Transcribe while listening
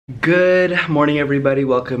Good morning everybody,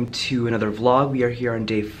 welcome to another vlog. We are here on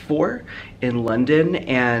day 4 in London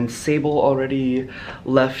and Sable already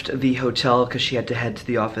left the hotel because she had to head to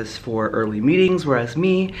the office for early meetings, whereas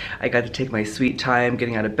me, I got to take my sweet time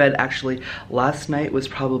getting out of bed. Actually, last night was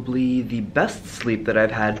probably the best sleep that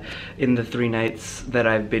I've had in the 3 nights that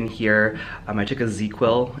I've been here. I took a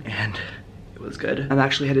ZQuil and it was good. I'm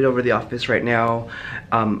actually headed over to the office right now.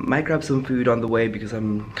 Might grab some food on the way because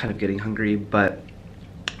I'm kind of getting hungry, but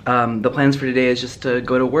the plans for today is just to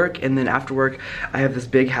go to work, and then after work I have this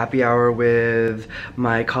big happy hour with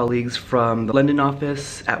my colleagues from the London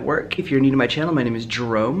office at work. If you're new to my channel, my name is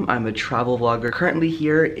Jerome. I'm a travel vlogger currently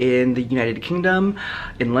here in the United Kingdom,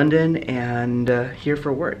 in London, and here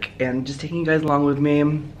for work, and just taking you guys along with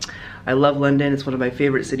me. I love London. It's one of my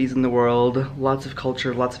favorite cities in the world. Lots of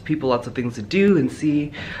culture, lots of people, lots of things to do and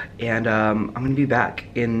see, and I'm gonna be back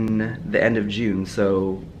in the end of June,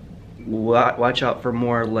 so watch out for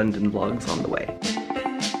more London vlogs on the way.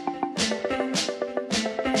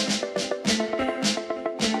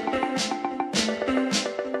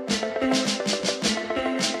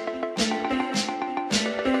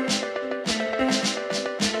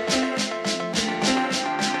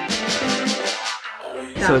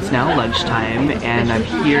 So it's now lunchtime and I'm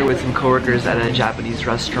here with some coworkers at a Japanese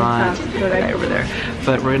restaurant right over there.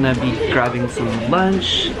 But we're gonna be grabbing some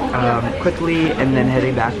lunch quickly and then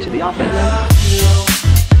heading back to the office.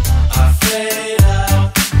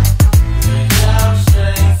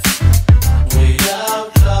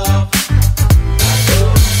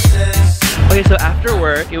 Okay, so after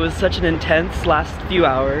work, it was such an intense last few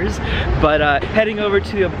hours, but heading over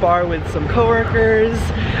to a bar with some coworkers,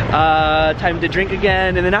 time to drink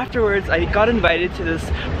again, and then afterwards I got invited to this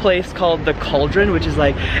place called the Cauldron, which is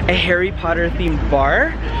like a Harry Potter themed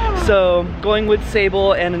bar. So going with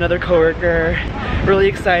Sable and another coworker, really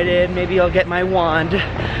excited. Maybe I'll get my wand,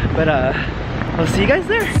 but I'll see you guys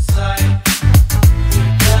there.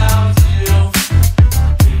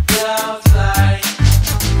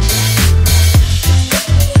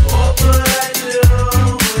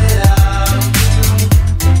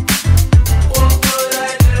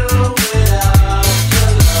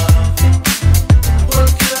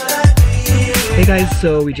 Hey guys,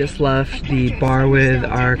 so we just left the bar with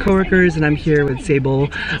our coworkers and I'm here with Sable.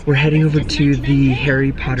 We're heading over to the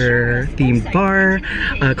Harry Potter themed bar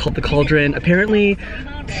called the Cauldron. Apparently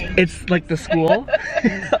it's like the school.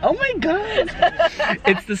 Oh my god!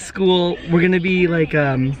 It's the school. We're gonna be like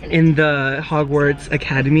in the Hogwarts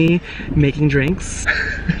Academy making drinks.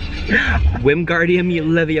 Wingardium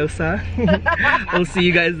Leviosa. We'll see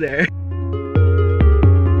you guys there.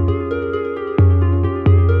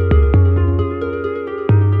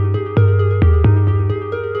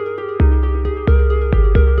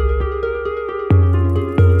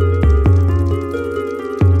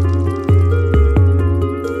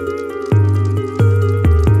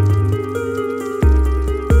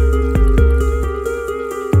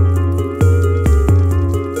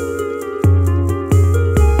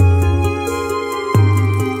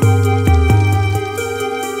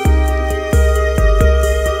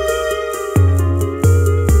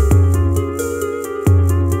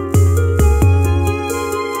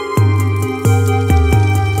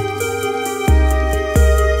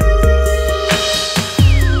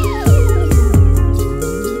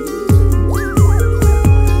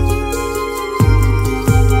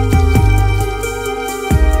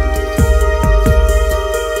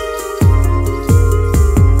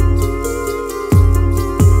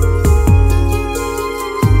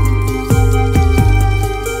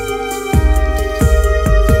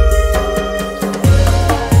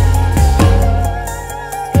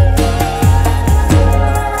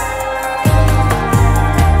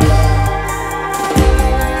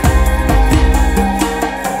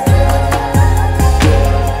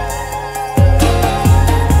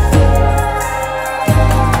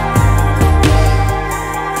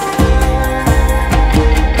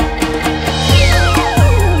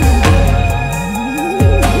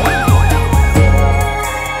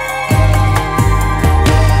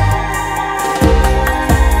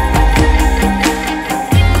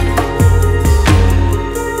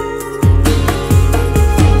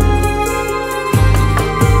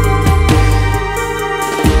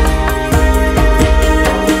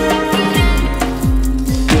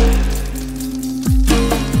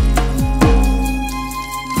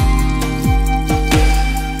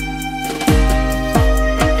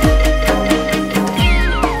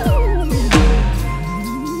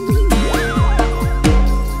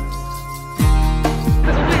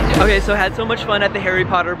 Okay, so I had so much fun at the Harry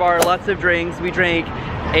Potter bar, lots of drinks. We drank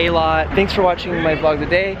a lot. Thanks for watching my vlog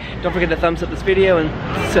today. Don't forget to thumbs up this video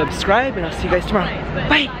and subscribe, and I'll see you guys tomorrow.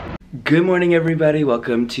 Bye! Good morning, everybody.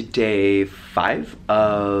 Welcome to day 5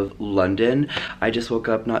 of London. I just woke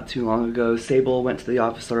up not too long ago. Sable went to the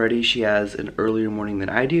office already. She has an earlier morning than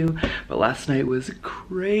I do, but last night was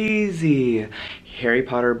crazy. Harry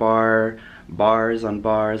Potter bar, bars on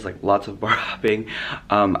bars, like lots of bar hopping.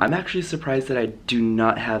 I'm actually surprised that I do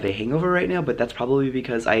not have a hangover right now, but that's probably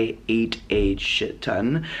because I ate a shit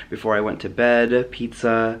ton before I went to bed.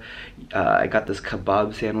 Pizza, I got this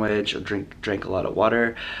kebab sandwich, drank a lot of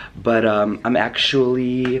water, but I'm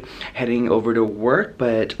actually heading over to work.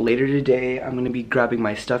 But later today I'm gonna be grabbing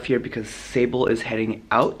my stuff here because Sable is heading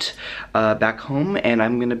out back home, and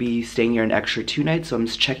I'm gonna be staying here an extra 2 nights, so I'm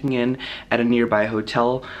just checking in at a nearby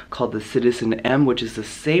hotel called the CitizenM, which is the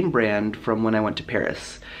same brand from when I went to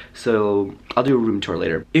Paris. So I'll do a room tour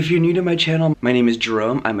later. If you're new to my channel, my name is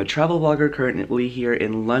Jerome. I'm a travel vlogger currently here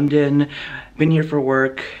in London. Been here for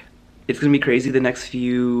work. It's gonna be crazy the next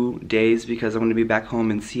few days because I'm gonna be back home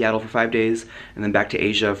in Seattle for 5 days and then back to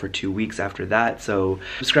Asia for 2 weeks after that. So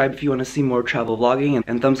subscribe if you wanna see more travel vlogging,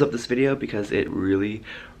 and thumbs up this video because it really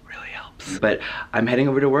helps. But I'm heading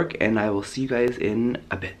over to work and I will see you guys in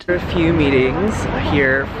a bit. There are a few meetings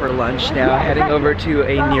here for lunch now. Heading over to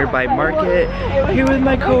a nearby market here with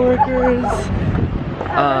my coworkers.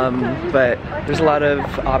 But there's a lot of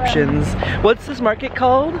options. What's this market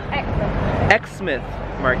called? Exmouth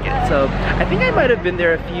Market. So I think I might have been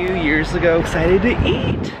there a few years ago. Excited to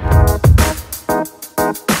eat.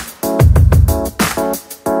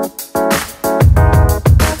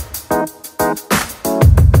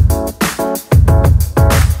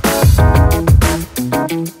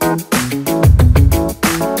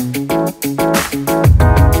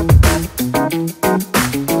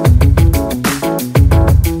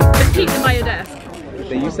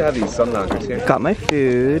 Have these sun loungers here. Got my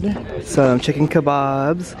food, some chicken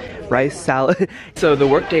kebabs, rice salad. So the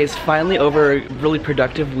work day is finally over, a really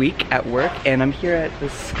productive week at work, and I'm here at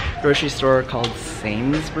this grocery store called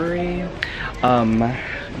Sainsbury.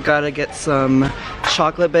 Gotta get some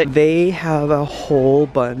chocolate, but they have a whole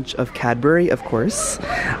bunch of Cadbury, of course.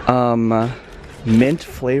 Mint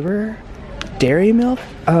flavor, dairy milk,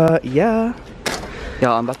 yeah.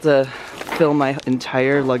 Yeah, I'm about to fill my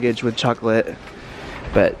entire luggage with chocolate.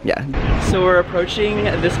 But yeah. So we're approaching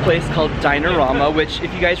this place called Dinerama, which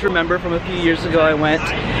if you guys remember from a few years ago I went,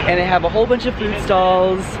 and they have a whole bunch of food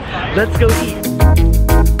stalls. Let's go eat.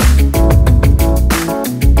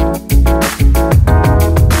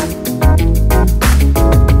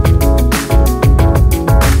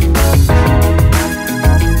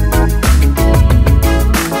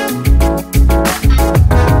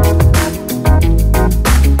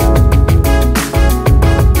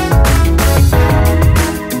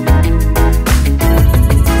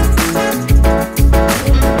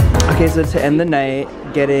 Okay, so to end the night,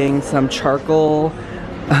 getting some charcoal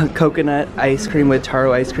coconut ice cream with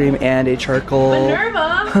taro ice cream and a charcoal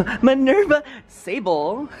Minerva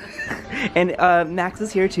Sable. And Max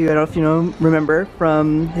is here too. I don't know if you remember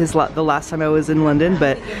from the last time I was in London,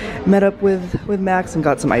 but met up with Max and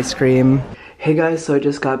got some ice cream. Hey guys, so I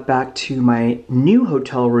just got back to my new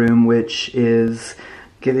hotel room, which is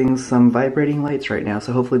giving some vibrating lights right now,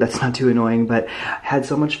 so hopefully that's not too annoying. But had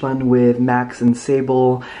so much fun with Max and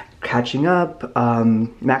Sable, catching up.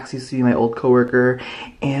 Max used to be my old coworker,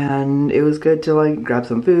 and it was good to like grab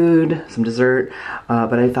some food, some dessert,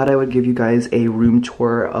 but I thought I would give you guys a room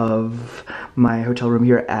tour of my hotel room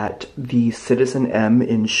here at the CitizenM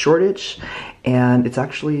in Shoreditch, and it's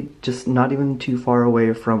actually just not even too far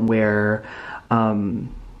away from where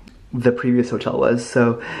the previous hotel was.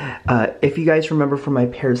 So if you guys remember from my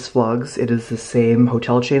Paris vlogs, it is the same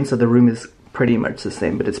hotel chain, so the room is pretty much the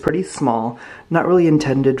same, but it's pretty small, not really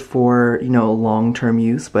intended for, long-term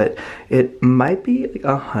use, but it might be like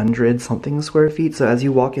 100-something square feet. So as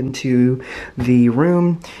you walk into the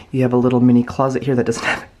room, you have a little mini closet here that doesn't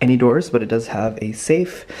have any doors, but it does have a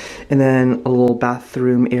safe, and then a little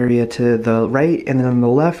bathroom area to the right, and then on the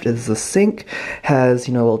left is the sink, has,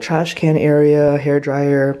 a little trash can area, hair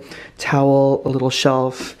dryer, towel, a little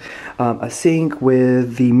shelf, a sink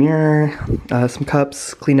with the mirror, some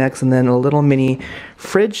cups, Kleenex, and then a little mini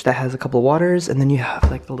fridge that has a couple of waters, and then you have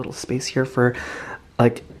like the little space here for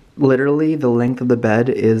like literally the length of the bed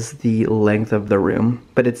is the length of the room,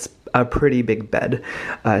 but it's a pretty big bed.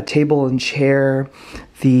 Table and chair.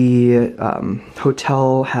 The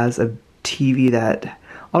hotel has a TV that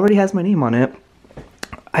already has my name on it.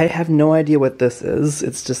 I have no idea what this is.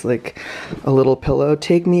 It's just like a little pillow.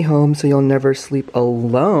 Take me home so you'll never sleep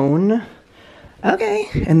alone. Okay.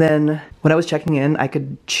 And then when I was checking in, I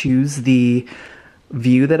could choose the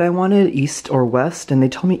view that I wanted, east or west, and they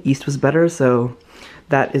told me east was better, so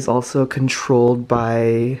that is also controlled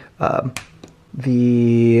by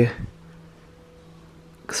the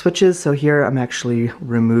switches. So here I'm actually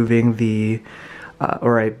removing the,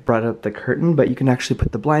 or I brought up the curtain, but you can actually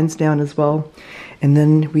put the blinds down as well. And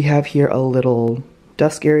then we have here a little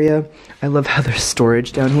desk area. I love how there's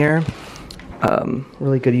storage down here.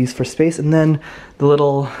 Really good use for space. And then the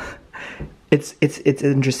little, it's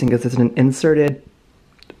interesting because it's an inserted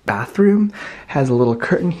bathroom, has a little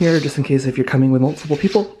curtain here just in case if you're coming with multiple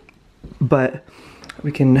people, but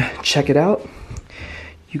we can check it out.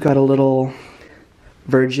 You got a little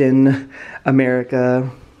Virgin America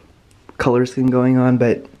color scheme going on,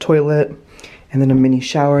 but toilet, and then a mini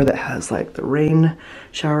shower that has like the rain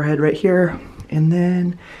shower head right here. And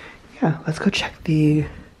then yeah, let's go check the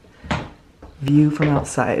view from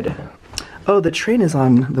outside. Oh, the train is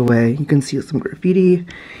on the way. You can see some graffiti.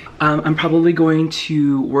 I'm probably going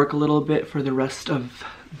to work a little bit for the rest of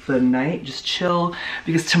the night, just chill,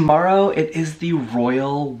 because tomorrow it is the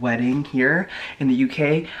royal wedding here in the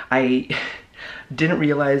UK. I didn't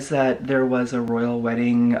realize that there was a royal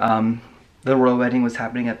wedding. The royal wedding was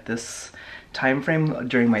happening at this time frame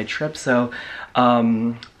during my trip, so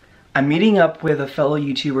I'm meeting up with a fellow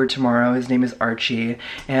YouTuber tomorrow. His name is Archie,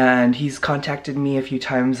 and he's contacted me a few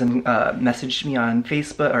times and messaged me on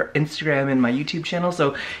Facebook or Instagram and my YouTube channel.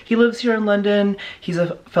 So he lives here in London. He's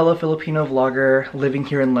a fellow Filipino vlogger living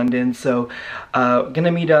here in London. So gonna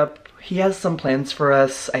meet up. He has some plans for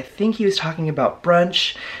us. I think he was talking about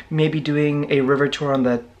brunch, maybe doing a river tour on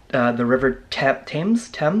the river Thames.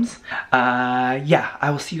 Yeah, I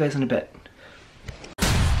will see you guys in a bit.